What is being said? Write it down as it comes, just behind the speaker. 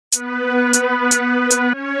I know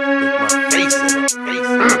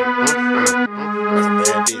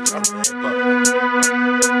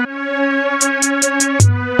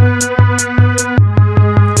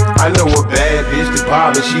a bad bitch that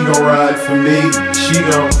poppin', she gon' ride for me. She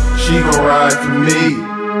gon' ride for me.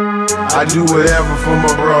 I do whatever for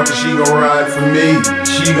my bro, cause she gon' ride for me.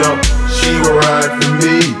 She gon' ride for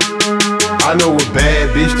me. I know a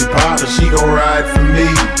bad bitch that poppin', she gon' ride for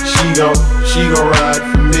me. She gon' ride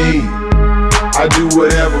for me. I do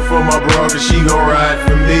whatever for my bro, cause she gon' ride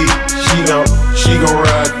for me. She gon'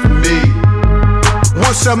 ride for me.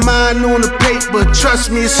 Once I mine on the paper,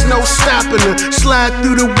 trust me, it's no stopping her. Slide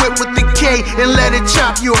through the whip with the K and let it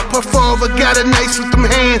chop you up. Her father got a nice with them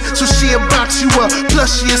hands, so she'll box you up.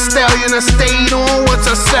 Plus she a stallion, I stayed on once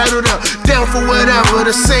I saddled up. Down for whatever,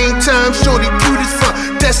 the same time, shorty cute as fuck.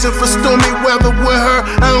 Destined for stormy weather with her,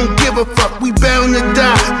 I don't give a fuck. We bound to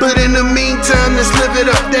die, but in the meantime, let's live it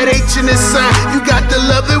up. That H in the sign, you got to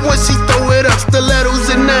love it when she throw it up.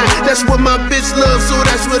 Stilettos and 9, that's what my bitch loves, so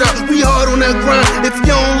that's what up. We hard on that grind. If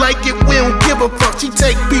you don't like it, we don't give a fuck. She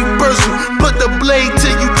take beat personal, put the blade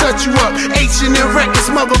till you touch you up. H in the records,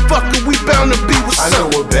 motherfucker, we bound to be what's up. I know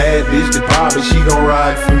a bad bitch that poppin', she gon'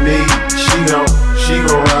 ride for me. She gon'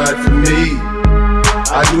 ride for me.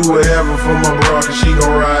 I do whatever for my bro, cause she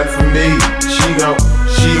gon' ride for me. She gon'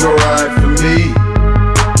 ride for me.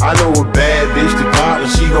 I know a bad bitch that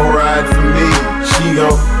poppin', she gon' ride for me. She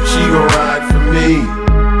gon' ride for me.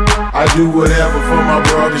 I do whatever for my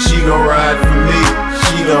bro, cause she gon' ride for me.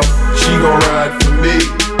 She gon' ride for me.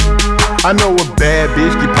 I know a bad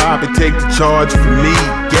bitch that poppin', take the charge for me.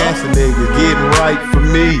 Gas a nigga, getting right for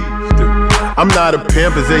me. I'm not a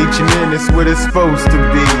pimp, as H&N, it's what it's supposed to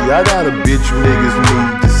be. I got a bitch you niggas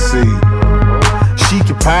need to see. She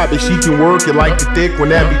can pop it, she can work it like the thick when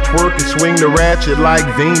that be twerking. Swing the ratchet like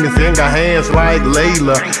Venus, and got hands like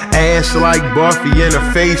Layla. Ass like Buffy and a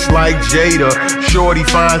face like Jada. Shorty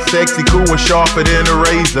fine, sexy, cool and sharper than a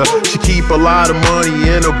razor. She keep a lot of money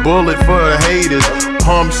in a bullet for the haters.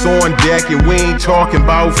 Pumps on deck and we ain't talking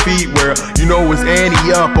about feet wear. You know it's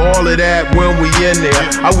Annie up, all of that when we in there.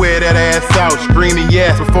 I wear that ass out, screaming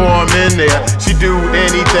yes before I'm in there. She do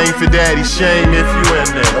anything for daddy, shame if you in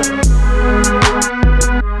there.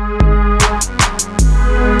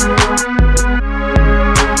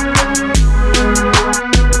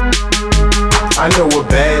 I know a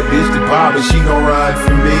bad bitch that poppin', she gon' ride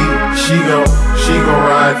for me. She gon'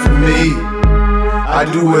 ride for me. I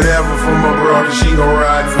do whatever for my bro, cause she gon'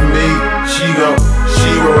 ride for me. She gon'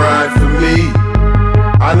 ride for me.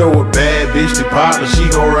 I know a bad bitch that poppin', she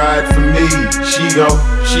gon' ride for me. She gon'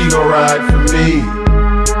 ride for me.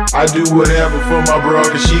 I do whatever for my bro,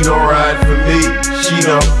 cause she gon' ride for me. She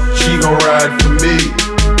gon' ride for me.